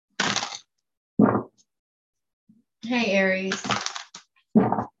Hey, Aries.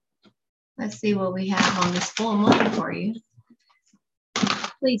 Let's see what we have on this full moon for you.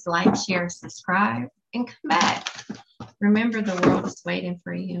 Please like, share, subscribe, and come back. Remember, the world is waiting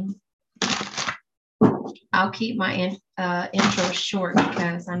for you. I'll keep my intro short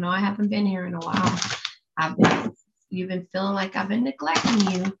because I know I haven't been here in a while. You've been feeling like I've been neglecting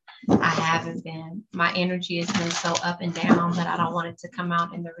you. I haven't been. My energy has been so up and down that I don't want it to come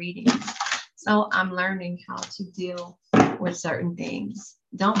out in the readings. So I'm learning how to deal with certain things.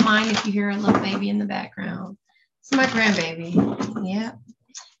 Don't mind if you hear a little baby in the background. It's my grandbaby. Yeah.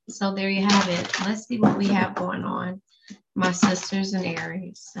 So there you have it. Let's see what we have going on. My sisters and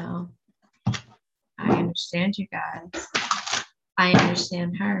Aries. So I understand you guys. I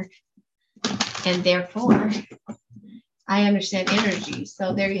understand her. And therefore, I understand energy.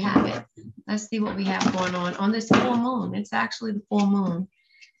 So there you have it. Let's see what we have going on this full moon. It's actually the full moon.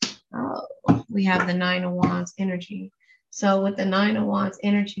 Oh, we have the Nine of Wands energy. So with the Nine of Wands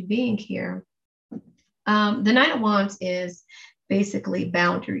energy being here, the Nine of Wands is basically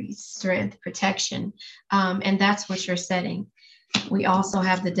boundaries, strength, protection. And that's what you're setting. We also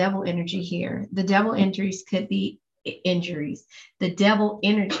have the devil energy here. The devil injuries could be injuries. The devil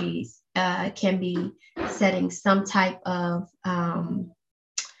energies can be setting some type of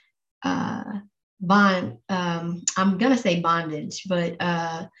bond. I'm gonna say bondage, but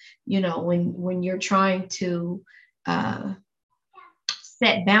when you're trying to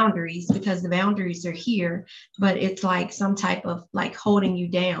set boundaries, because the boundaries are here, but it's like some type of like holding you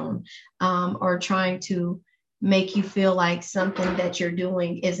down, or trying to make you feel like something that you're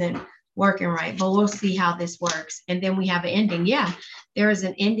doing isn't working right. But we'll see how this works. And then we have an ending. Yeah, there is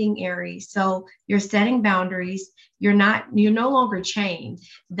an ending, Aries. So you're setting boundaries. You're no longer chained.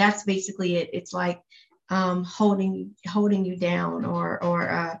 That's basically it. It's like holding you down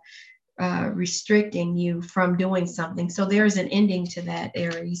or restricting you from doing something. So there's an ending to that,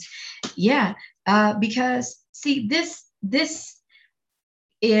 Aries. Yeah, because see, this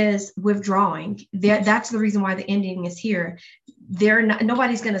is withdrawing. That's the reason why the ending is here.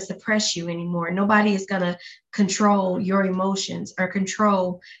 Nobody's going to suppress you anymore. Nobody is going to control your emotions or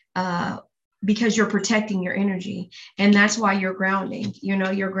control, because you're protecting your energy. And that's why you're grounding.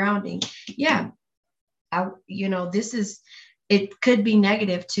 You're grounding. Yeah. It could be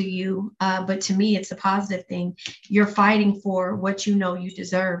negative to you, but to me, it's a positive thing. You're fighting for what you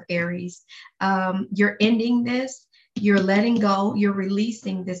deserve, Aries. You're ending this. You're letting go. You're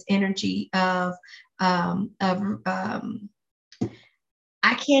releasing this energy of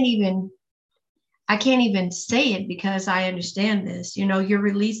I can't even say it because I understand this. You're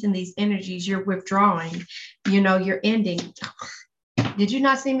releasing these energies. You're withdrawing. You're ending. Did you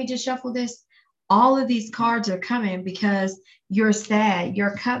not see me just shuffle this? All of these cards are coming because you're sad.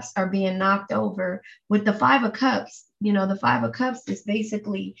 Your cups are being knocked over. With the Five of Cups, the Five of Cups is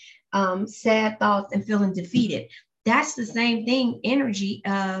basically sad thoughts and feeling defeated. That's the same thing, energy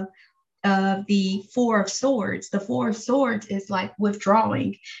of the Four of Swords. The Four of Swords is like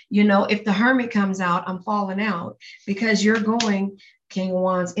withdrawing. If the Hermit comes out, I'm falling out because you're going King of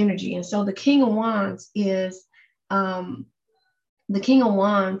Wands energy. And so the King of Wands is an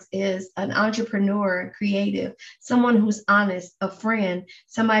entrepreneur, creative, someone who's honest, a friend,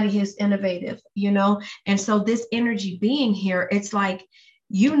 somebody who's innovative, And so this energy being here, it's like,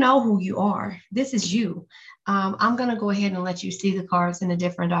 who you are. This is you. I'm going to go ahead and let you see the cards in a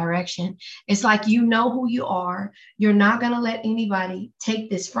different direction. It's like, who you are. You're not going to let anybody take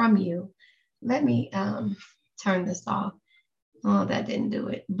this from you. Let me turn this off. Oh, that didn't do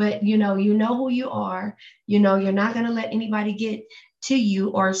it. But, who you are. You're not going to let anybody get to you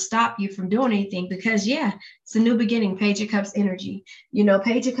or stop you from doing anything because, it's a new beginning. Page of Cups energy.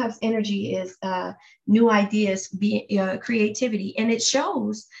 Page of Cups energy is new ideas, creativity. And it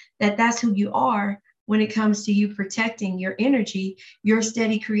shows that that's who you are when it comes to you protecting your energy. You're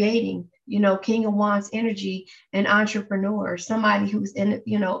steady creating, King of Wands energy, an entrepreneur, somebody who's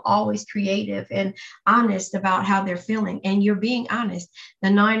always creative and honest about how they're feeling. And you're being honest.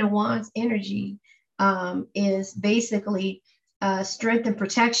 The Nine of Wands energy is basically strength and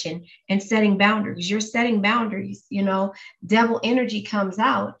protection and setting boundaries. You're setting boundaries. Devil energy comes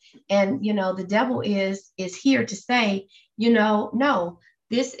out, and the devil is here to say, no,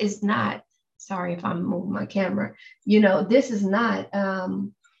 this is not. Sorry if I'm moving my camera. This is not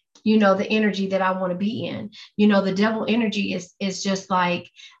the energy that I want to be in. The devil energy is just like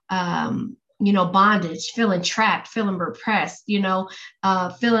bondage, feeling trapped, feeling repressed,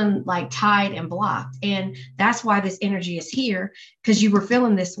 feeling like tied and blocked. And that's why this energy is here, because you were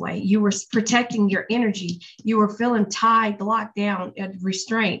feeling this way. You were protecting your energy. You were feeling tied, locked down,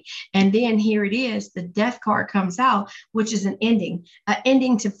 restraint. And then here it is, the death card comes out, which is an ending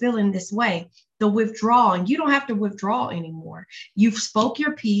to feeling this way. The withdrawing, you don't have to withdraw anymore. You've spoke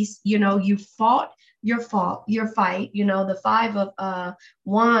your piece, you fought your fight. The Five of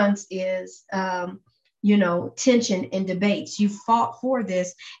Wands is, tension and debates. You fought for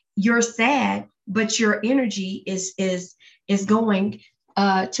this. You're sad, but your energy is going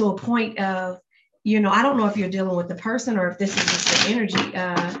to a point of, I don't know if you're dealing with the person or if this is just the energy,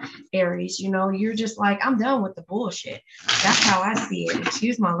 Aries. You're just like, I'm done with the bullshit. That's how I see it.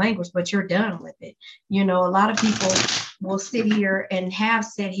 Excuse my language, but you're done with it. A lot of people will sit here and have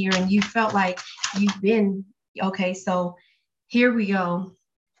sat here and you felt like you've been, okay, so here we go.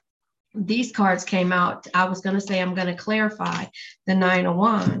 These cards came out. I was going to say, I'm going to clarify the Nine of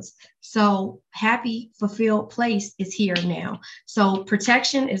Wands. So happy, fulfilled place is here now. So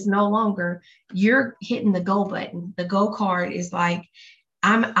protection is no longer, you're hitting the go button. The go card is like,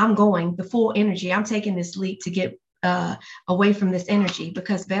 I'm going the full energy. I'm taking this leap to get away from this energy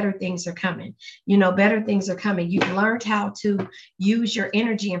because better things are coming. Better things are coming. You've learned how to use your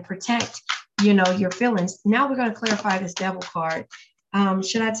energy and protect, your feelings. Now we're going to clarify this Devil card.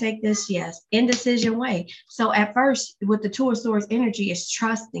 Should I take this? Yes. Indecision way. So at first with the Two of Swords energy is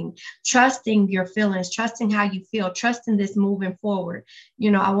trusting your feelings, trusting how you feel, trusting this moving forward.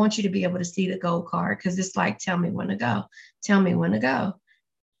 I want you to be able to see the gold card because it's like, tell me when to go. Tell me when to go.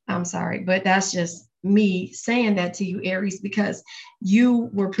 I'm sorry, but that's just me saying that to you, Aries, because you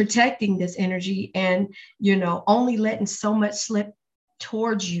were protecting this energy and, only letting so much slip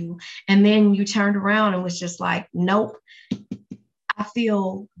towards you. And then you turned around and was just like, nope. I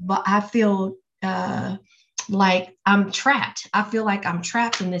feel like I'm trapped. I feel like I'm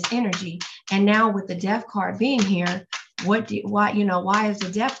trapped in this energy. And now with the Death card being here, why is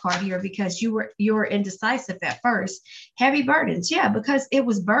the Death card here? Because you were indecisive at first. Heavy burdens. Yeah, because it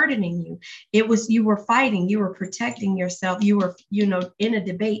was burdening you. You were fighting, you were protecting yourself. You were, in a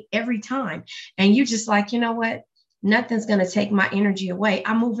debate every time. And you just like, what? Nothing's going to take my energy away.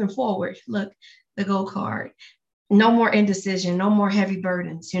 I'm moving forward. Look, the Gold card. No more indecision, no more heavy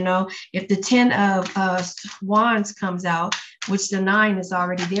burdens. If the 10 of Wands comes out, which the 9 is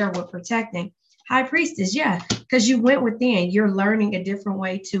already there with protecting, High Priestess, yeah, because you went within. You're learning a different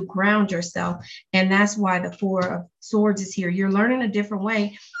way to ground yourself. And that's why the 4 of Swords is here. You're learning a different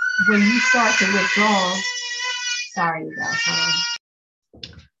way when you start to withdraw. Sorry, you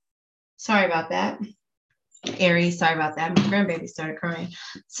guys. Sorry about that. Aries, sorry about that. My grandbaby started crying.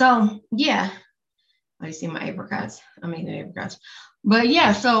 So, yeah. Oh, you see my apricots. I mean the apricots. But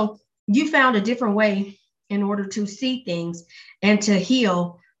yeah, so you found a different way in order to see things and to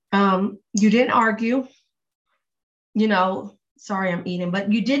heal. You didn't argue, sorry, I'm eating,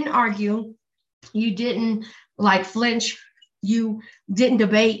 but you didn't argue. You didn't like flinch. You didn't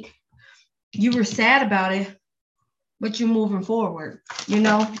debate. You were sad about it, but you're moving forward,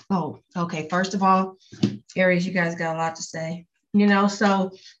 Oh, okay. First of all, Aries, you guys got a lot to say.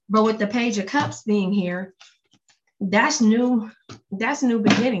 So, but with the Page of Cups being here, that's new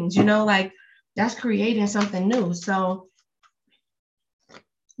beginnings, like that's creating something new. So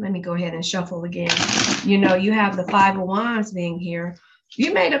let me go ahead and shuffle again. You have the 5 of Wands being here.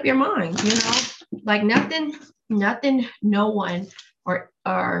 You made up your mind, like nothing, no one or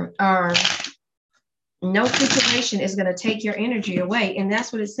no situation is going to take your energy away. And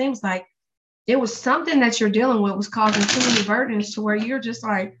that's what it seems like. It was something that you're dealing with was causing too many burdens to where you're just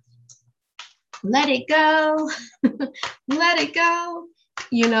like, let it go, let it go,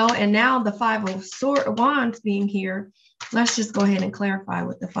 and now the 5 of Wands being here, let's just go ahead and clarify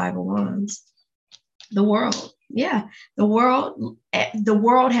with the 5 of Wands. The world. Yeah, the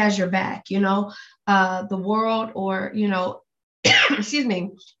world has your back, the world, or, excuse me,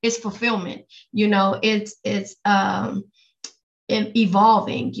 it's fulfillment, it's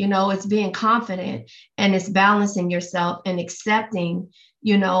evolving, it's being confident and it's balancing yourself and accepting,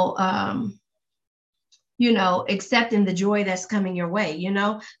 accepting the joy that's coming your way,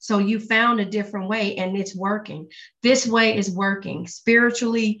 so you found a different way and it's working. This way is working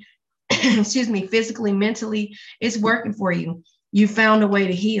spiritually, excuse me, physically, mentally, it's working for you. You found a way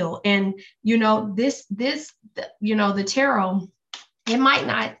to heal. And, this, the tarot, it might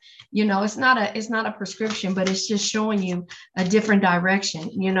not, it's not a prescription, but it's just showing you a different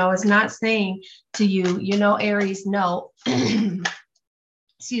direction. It's not saying to you, Aries, no,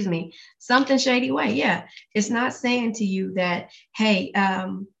 excuse me, something shady way. Yeah. It's not saying to you that, hey,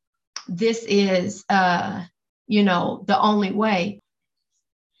 this is, the only way.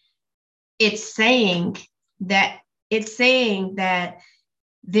 It's saying that, it's saying that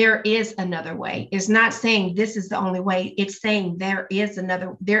there is another way. It's not saying this is the only way. It's saying there is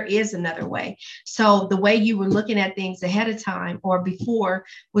another way. So the way you were looking at things ahead of time or before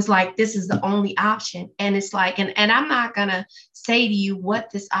was like, this is the only option. And it's like, and I'm not going to say to you what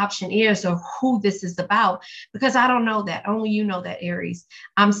this option is or who this is about, because I don't know that. Only you know that, Aries.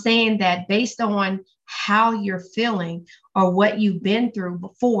 I'm saying that based on how you're feeling or what you've been through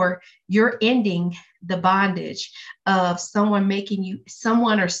before, you're ending the bondage of someone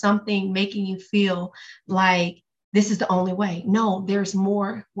or something making you feel like this is the only way. No, there's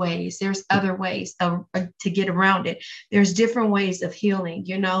more ways. There's other ways to get around it. There's different ways of healing.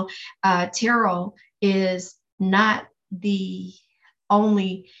 Tarot is not the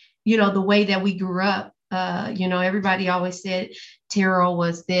only, the way that we grew up. Everybody always said tarot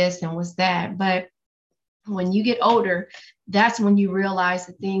was this and was that, but when you get older, that's when you realize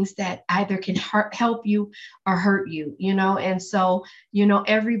the things that either can help you or hurt you, and so,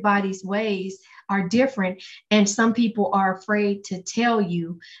 everybody's ways are different. And some people are afraid to tell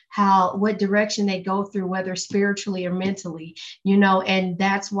you what direction they go through, whether spiritually or mentally, and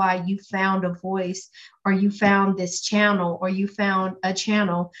that's why you found a voice, or you found this channel, or you found a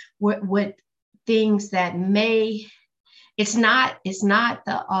channel with things that may, it's not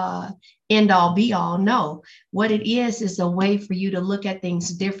the end all be all. No, what it is a way for you to look at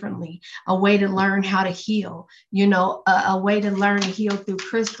things differently, a way to learn how to heal, a way to learn to heal through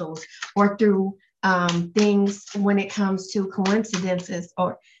crystals or through things when it comes to coincidences.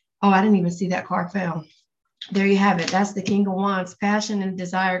 Or, oh, I didn't even see that card fell. There you have it. That's the King of Wands, passion and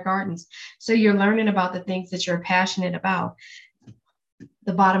desire gardens. So you're learning about the things that you're passionate about.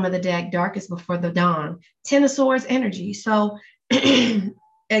 The bottom of the deck, darkest before the dawn, 10 of Swords energy. So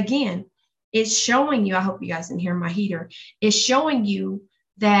again, it's showing you, I hope you guys can hear my heater. It's showing you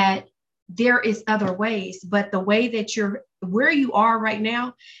that there is other ways, but the way that where you are right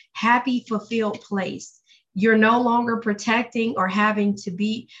now, happy, fulfilled place. You're no longer protecting or having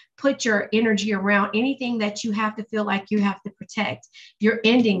to put your energy around anything that you have to feel like you have to protect. You're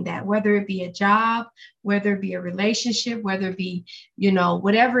ending that, whether it be a job, whether it be a relationship, whether it be,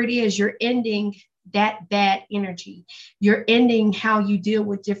 whatever it is, you're ending that bad energy. You're ending how you deal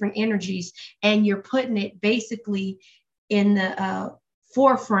with different energies, and you're putting it basically in the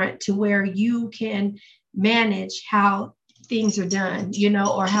forefront to where you can manage how things are done,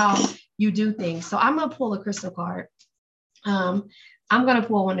 or how you do things. So I'm going to pull a crystal card. I'm going to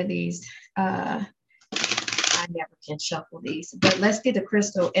pull one of these. I never can shuffle these, but let's get the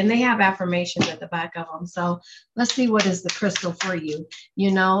crystal, and they have affirmations at the back of them. So let's see what is the crystal for you.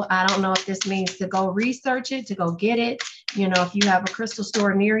 I don't know if this means to go research it, to go get it. If you have a crystal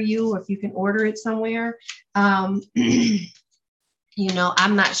store near you, or if you can order it somewhere. I'm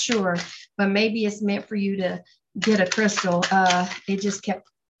not sure, but maybe it's meant for you to get a crystal. It just kept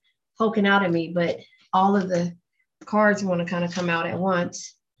poking out at me, but all of the cards want to kind of come out at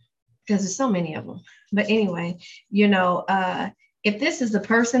once because there's so many of them. But anyway, if this is the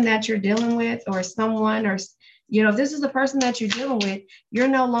person that you're dealing with, or someone, or if this is the person that you're dealing with, you're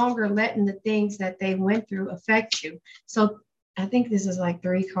no longer letting the things that they went through affect you. So I think this is like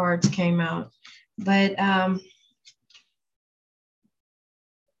 3 cards came out, but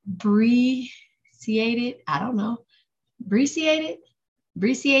Breciated, I don't know, Breciated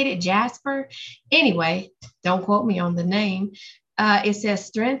Jasper. Anyway, don't quote me on the name. It says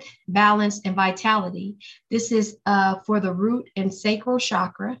strength, balance, and vitality. This is for the root and sacral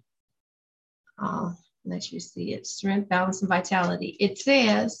chakra. I'll let you see it. Strength, balance, and vitality. It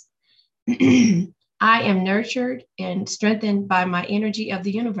says, I am nurtured and strengthened by my energy of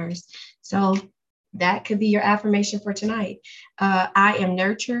the universe. So that could be your affirmation for tonight. I am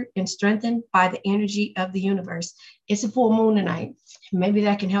nurtured and strengthened by the energy of the universe. It's a full moon tonight. Maybe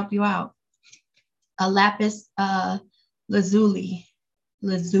that can help you out. A lapis lazuli.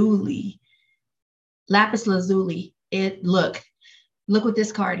 Lapis lazuli. Look what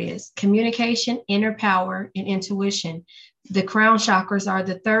this card is. Communication, inner power, and intuition. The crown chakras are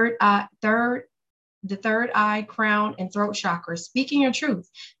the third eye, crown, and throat chakras. Speaking your truth,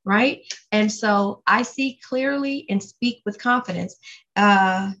 right? And so I see clearly and speak with confidence.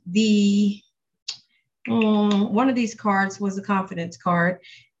 One of these cards was a confidence card.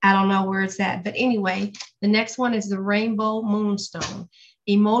 I don't know where it's at, but anyway, the next one is the rainbow moonstone.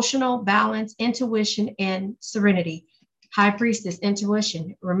 Emotional balance, intuition, and serenity. High priestess,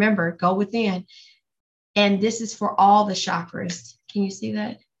 intuition. Remember, go within. And this is for all the chakras. Can you see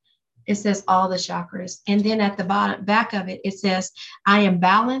that? It says all the chakras. And then at the bottom back of it, it says, I am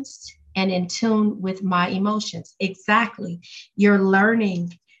balanced and in tune with my emotions. Exactly. You're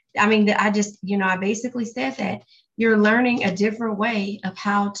learning. I mean, I just, I basically said that you're learning a different way of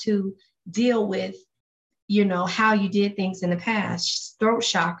how to deal with, how you did things in the past, throat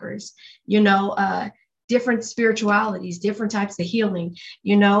chakras, different spiritualities, different types of healing,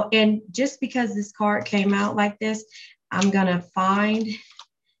 and just because this card came out like this, I'm going to find,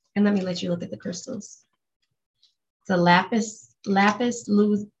 and let me let you look at the crystals. It's a lapis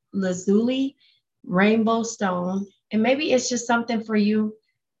lazuli rainbow stone. And maybe it's just something for you.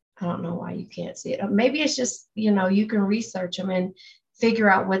 I don't know why you can't see it. Maybe it's just, you can research them and figure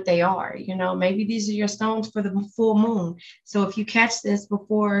out what they are. Maybe these are your stones for the full moon. So if you catch this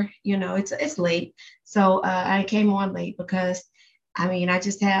before, it's late. So I came on late because I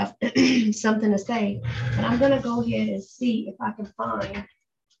just have something to say. And I'm going to go ahead and see if I can find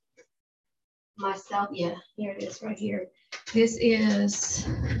myself. Yeah, here it is right here. This is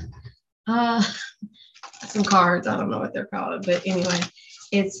some cards. I don't know what they're called, but anyway,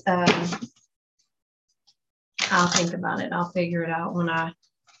 it's I'll think about it. I'll figure it out when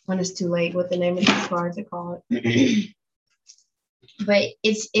it's too late what the name of these cards are called. But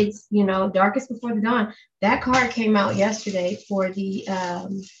it's darkest before the dawn. That card came out yesterday for the I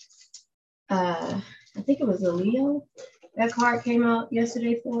think it was a Leo. That card came out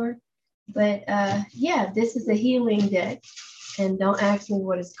yesterday for. But yeah, this is a healing deck. And don't ask me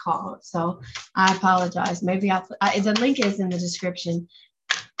what it's called. So I apologize. Maybe the link is in the description.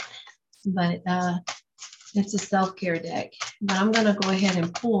 But it's a self-care deck. But I'm going to go ahead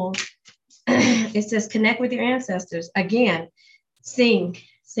and pull. It says connect with your ancestors. Again, sing.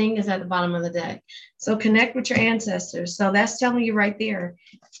 Sing is at the bottom of the deck. So connect with your ancestors. So that's telling you right there.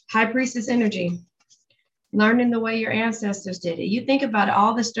 High Priestess energy. Learning the way your ancestors did it. You think about it,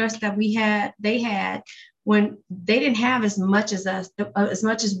 all the stress that they had when they didn't have as much as us, as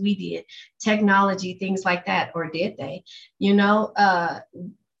much as we did, technology, things like that, or did they? It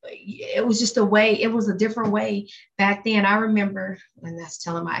was just it was a different way back then. I remember, and that's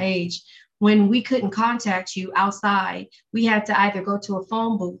telling my age, when we couldn't contact you outside, we had to either go to a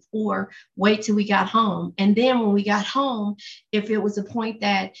phone booth or wait till we got home. And then when we got home, if it was a point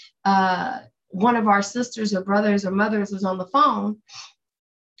that one of our sisters or brothers or mothers was on the phone,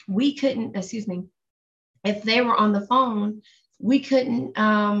 we couldn't, if they were on the phone, we couldn't,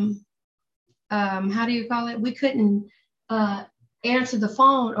 how do you call it? We couldn't answer the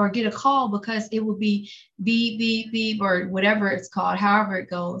phone or get a call because it would be beep, beep, beep, or whatever it's called, however it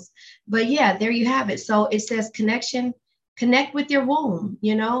goes. But yeah, there you have it. So it says connect with your womb,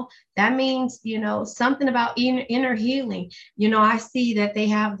 that means, something about inner healing. I see that they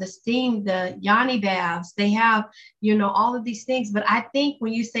have the steam, the yoni baths, they have, all of these things. But I think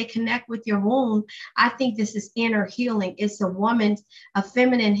when you say connect with your womb, I think this is inner healing. It's a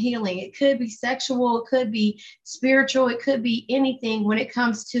feminine healing. It could be sexual, it could be spiritual, it could be anything when it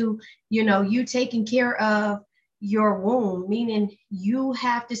comes to, you taking care of your womb, meaning you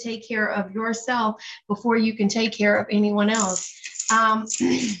have to take care of yourself before you can take care of anyone else.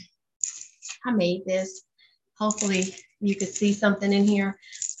 I made this. Hopefully you could see something in here.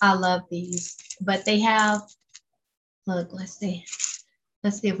 I love these, but they have, look, let's see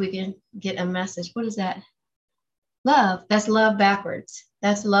if we can get a message. What is that? Love. That's love backwards.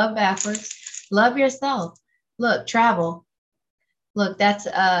 That's love backwards. Love yourself. Look, travel. Look, that's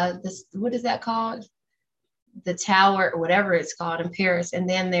this, what is that called? The tower or whatever it's called in Paris. And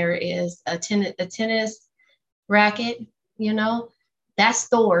then there is a tennis racket, that's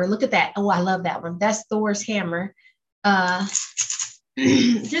Thor. Look at that. Oh, I love that one. That's Thor's hammer.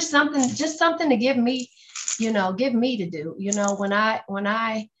 Just something to give me to do, when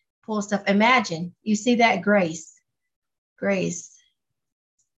I pull stuff. Imagine, you see that grace,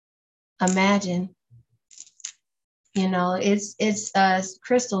 imagine, it's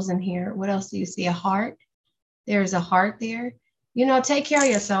crystals in here. What else do you see? A heart. There's a heart there. Take care of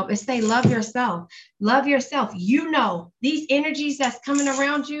yourself and say, love yourself. Love yourself. These energies that's coming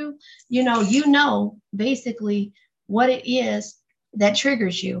around you, basically what it is that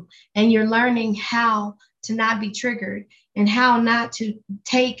triggers you. And you're learning how to not be triggered and how not to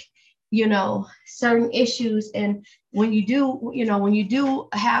take, certain issues. And when you do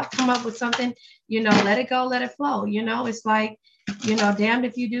come up with something, let it go, let it flow. It's like, damned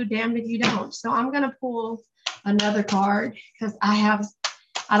if you do, damned if you don't. So I'm going to pull another card because I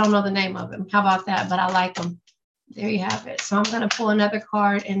don't know the name of them. How about that? But I like them. There you have it. So I'm going to pull another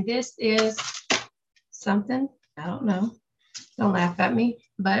card, and this is something, I don't know. Don't laugh at me,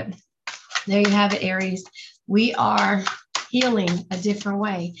 but there you have it, Aries. We are healing a different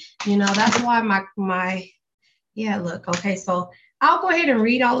way. That's why yeah, look, okay, so I'll go ahead and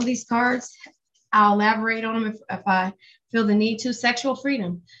read all of these cards. I'll elaborate on them if I feel the need to. Sexual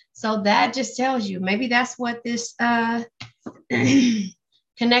freedom. So that just tells you, maybe that's what this connect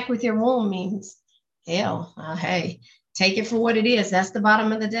with your womb means. Hell, hey, take it for what it is. That's the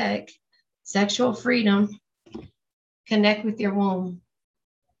bottom of the deck. Sexual freedom, connect with your womb.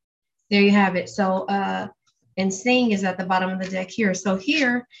 There you have it. So, and sing is at the bottom of the deck here. So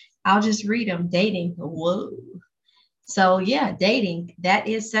here, I'll just read them. Dating. Whoa. So yeah, dating. That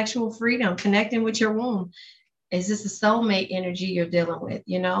is sexual freedom, connecting with your womb. Is this a soulmate energy you're dealing with?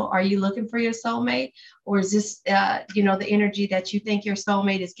 Are you looking for your soulmate? Or is this, the energy that you think your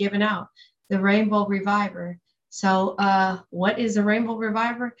soulmate is giving out? The rainbow reviver. So what is a rainbow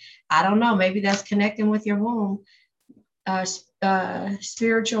reviver? I don't know. Maybe that's connecting with your womb.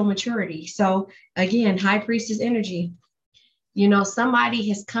 Spiritual maturity. So again, high priestess energy. Somebody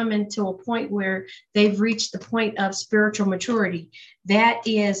has come into a point where they've reached the point of spiritual maturity. That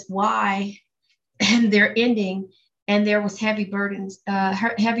is why they're ending, and there was heavy burden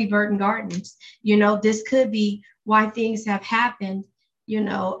gardens. This could be why things have happened,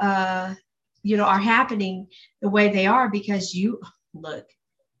 are happening the way they are, because look,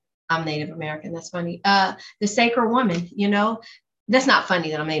 I'm Native American. That's funny. The sacred woman, that's not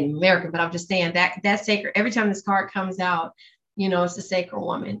funny that I'm Native American, but I'm just saying that sacred, every time this card comes out, it's the sacred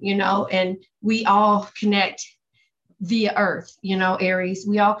woman, and we all connect via earth, Aries,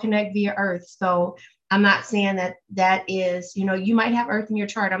 we all connect via earth. So I'm not saying that is, you might have earth in your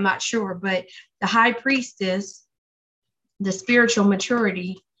chart. I'm not sure, but the high priestess, the spiritual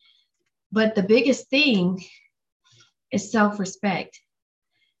maturity, but the biggest thing is self-respect.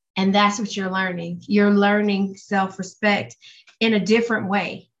 And that's what you're learning. You're learning self-respect in a different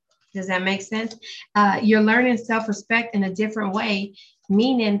way. Does that make sense? You're learning self-respect in a different way,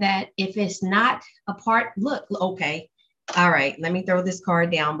 meaning that if it's not a part, look, okay, all right, let me throw this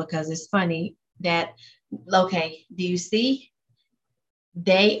card down because it's funny that, okay, do you see?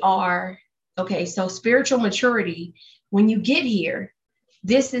 They are, okay, so spiritual maturity, when you get here,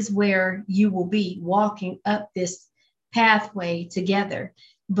 this is where you will be walking up this pathway together.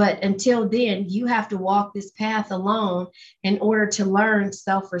 But until then, you have to walk this path alone in order to learn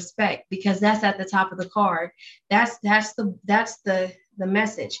self-respect, because that's at the top of the card. That's the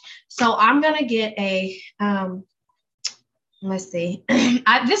message. So I'm gonna get a let's see.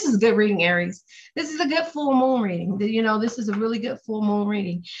 This is a good reading, Aries. This is a good full moon reading. This is a really good full moon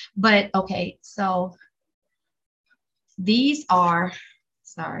reading. But okay, so these are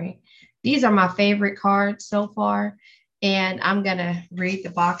my favorite cards so far. And I'm going to read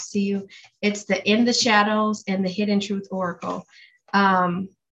the box to you. It's the In the Shadows and the Hidden Truth Oracle.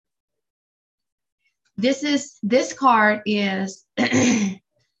 This card is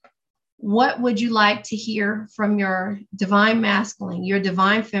what would you like to hear from your divine masculine, your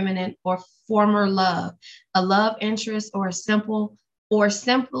divine feminine, or former love, a love interest, or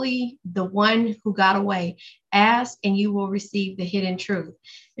simply the one who got away? Ask and you will receive the hidden truth.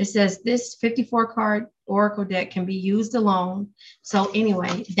 It says this 54 card oracle deck can be used alone. So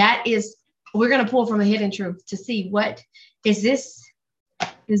anyway, we're going to pull from the hidden truth to see what is this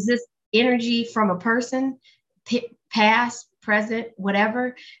energy from a person, past, present,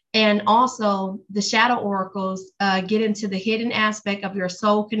 whatever. And also the shadow oracles get into the hidden aspect of your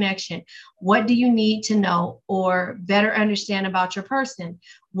soul connection. What do you need to know or better understand about your person?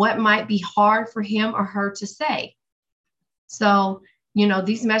 What might be hard for him or her to say? So,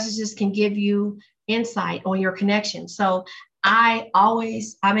 these messages can give you insight on your connection. So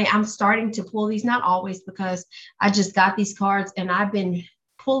I'm starting to pull these, not always, because I just got these cards and I've been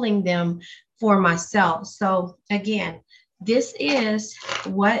pulling them for myself. So again, this is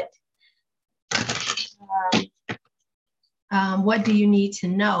what do you need to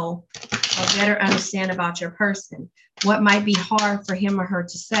know or better understand about your person? What might be hard for him or her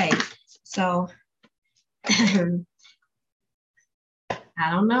to say? So I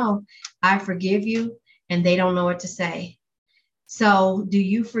don't know. I forgive you and they don't know what to say. So do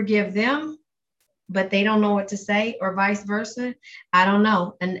you forgive them, but they don't know what to say, or vice versa? I don't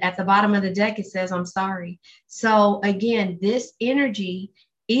know. And at the bottom of the deck, it says, I'm sorry. So again, this energy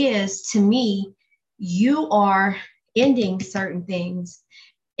is, to me, you are ending certain things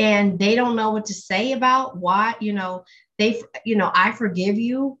and they don't know what to say about why, I forgive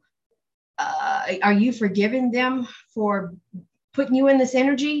you. Are you forgiving them for putting you in this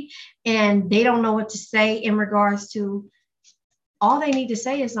energy? And they don't know what to say in regards to, all they need to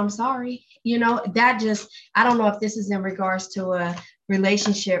say is, I'm sorry. I don't know if this is in regards to a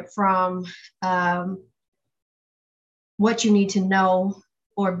relationship from what you need to know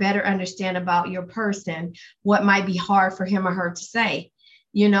or better understand about your person, what might be hard for him or her to say.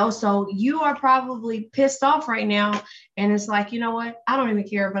 So you are probably pissed off right now, and it's like, you know what, I don't even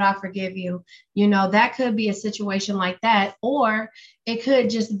care, but I forgive you. That could be a situation like that, or it could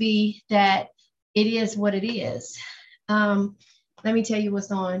just be that it is what it is. Let me tell you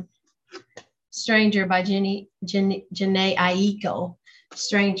what's on. Stranger by Janae Aiko.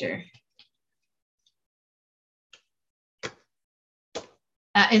 Stranger.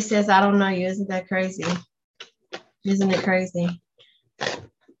 It says, I don't know you. Isn't that crazy? Isn't it crazy?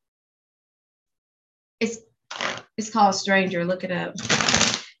 It's called Stranger. Look it up.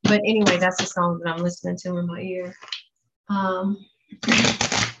 But anyway, that's the song that I'm listening to in my ear. So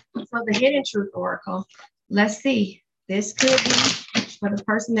the Hidden Truth Oracle. Let's see. This could be for the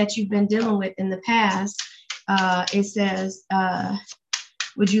person that you've been dealing with in the past. It says,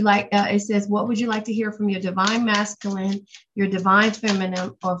 it says, what would you like to hear from your divine masculine, your divine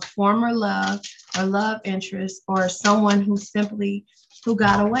feminine, or former love or love interest, or someone who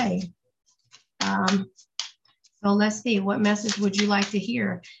got away? So let's see, what message would you like to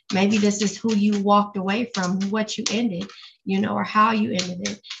hear? Maybe this is who you walked away from, what you ended, or how you ended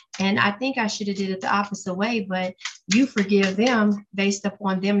it. And I think I should have did it the opposite way, but you forgive them based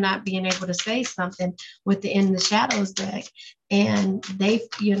upon them not being able to say something with the In the Shadows deck. And they,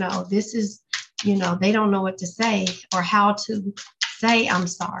 this is, they don't know what to say or how to say, I'm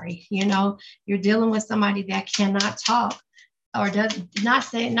sorry. You're dealing with somebody that cannot talk, or does not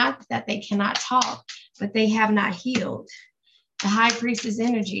say, not that they cannot talk, but they have not healed. The High Priestess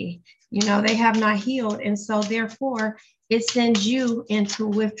energy, they have not healed. And so therefore it sends you into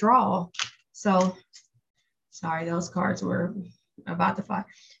withdrawal. So, sorry, those cards were about to fly.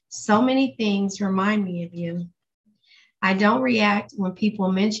 So many things remind me of you. I don't react when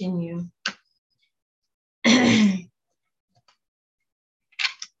people mention you.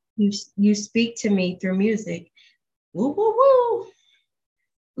 You speak to me through music. Woo, woo, woo.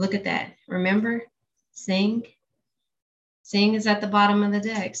 Look at that. Remember? Sing. Sing is at the bottom of the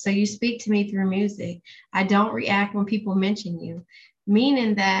deck. So you speak to me through music. I don't react when people mention you,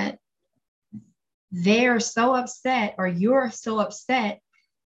 meaning that they're so upset or you're so upset,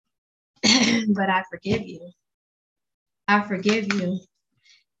 but I forgive you. I forgive you.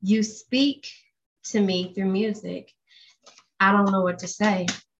 You speak to me through music. I don't know what to say.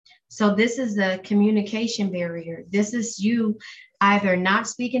 So this is a communication barrier. This is you either not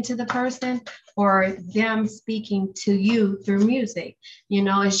speaking to the person or them speaking to you through music.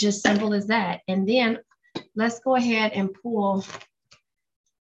 It's just simple as that. And then let's go ahead and pull,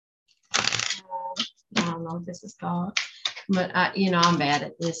 I don't know what this is called, but I'm bad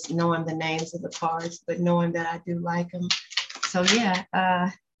at this, knowing the names of the cards, but knowing that I do like them. So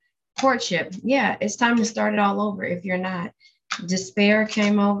yeah, courtship. Yeah, it's time to start it all over if you're not. Despair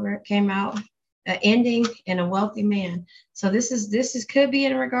came out, an ending, and a wealthy man. So this is could be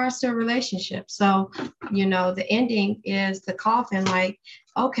in regards to a relationship. So the ending is the coffin, like,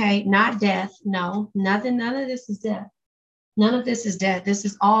 okay, not death. No, nothing, none of this is death. None of this is death. This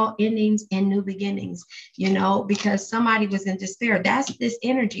is all endings and new beginnings, because somebody was in despair. That's this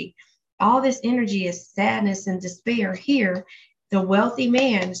energy. All this energy is sadness and despair here. The wealthy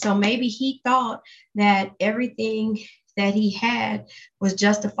man. So maybe he thought that everything that he had was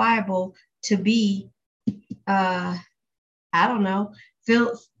justifiable to be, I don't know,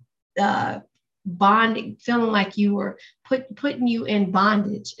 bonding, feeling like you were putting you in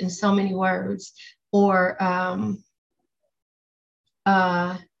bondage in so many words, or,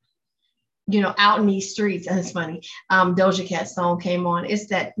 out in these streets. And it's funny. Doja Cat song came on. It's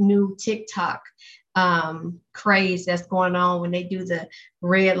that new TikTok craze that's going on when they do the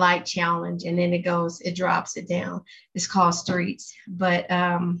red light challenge, and then it drops it down. It's called Streets. But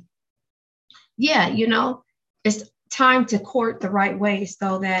yeah, it's time to court the right way,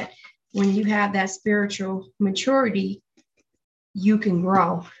 so that when you have that spiritual maturity, you can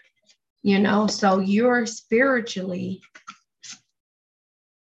grow, so you're spiritually,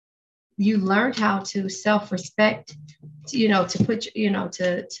 you learned how to self-respect, to put,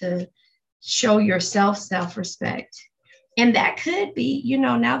 to show yourself self-respect. And that could be,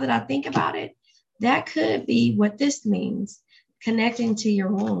 now that I think about it, that could be what this means: connecting to your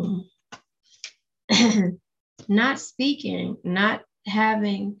womb, not speaking, not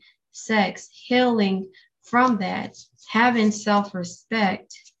having sex, healing from that, having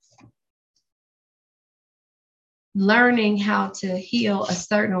self-respect, learning how to heal a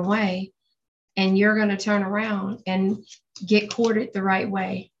certain way, and you're going to turn around and get courted the right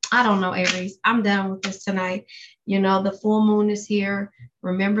way. I don't know, Aries. I'm done with this tonight. The full moon is here.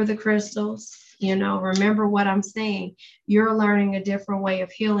 Remember the crystals. You know, remember what I'm saying. You're learning a different way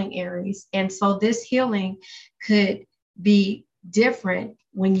of healing, Aries. And so this healing could be different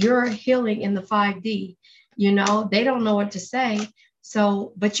when you're healing in the 5D. You know, they don't know what to say.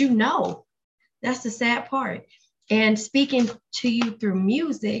 So, but you know, that's the sad part. And speaking to you through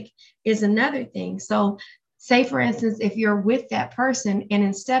music is another thing. So, say for instance, if you're with that person and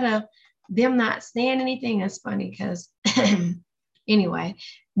instead of them not saying anything, that's funny because anyway,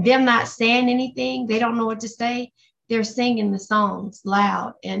 them not saying anything, they don't know what to say. They're singing the songs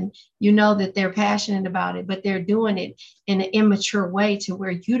loud, and you know that they're passionate about it, but they're doing it in an immature way to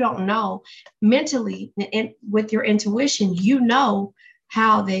where you don't know mentally and with your intuition, you know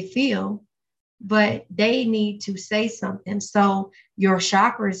how they feel, but they need to say something. So your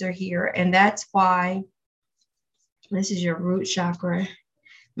chakras are here, and that's why this is your root chakra.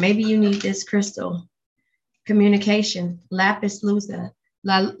 Maybe you need this crystal. Communication, lapis lazuli.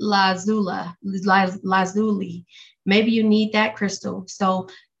 Maybe you need that crystal. So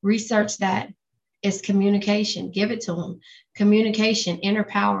research that. It's communication. Give it to them. Communication, inner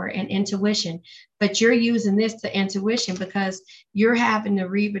power, and intuition. But you're using this to intuition because you're having to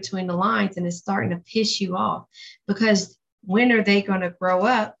read between the lines and it's starting to piss you off. Because when are they going to grow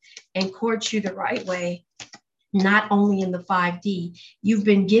up and court you the right way? Not only in the 5D, you've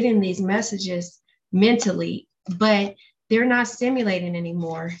been getting these messages mentally, but they're not stimulating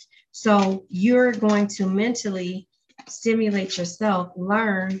anymore. So you're going to mentally stimulate yourself,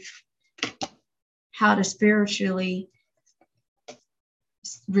 learn how to spiritually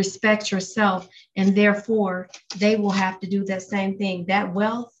respect yourself, and therefore they will have to do that same thing. That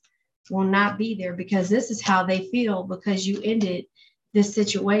wealth will not be there because this is how they feel because you ended this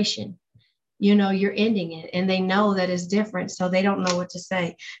situation. You know, you're ending it and they know that it's different, so they don't know what to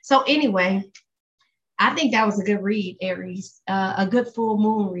say. So anyway, I think that was a good read, Aries, a good full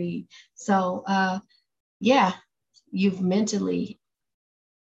moon read. So yeah, you've mentally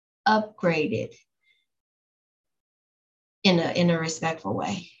upgraded in a respectful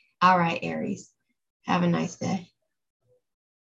way. All right, Aries, have a nice day.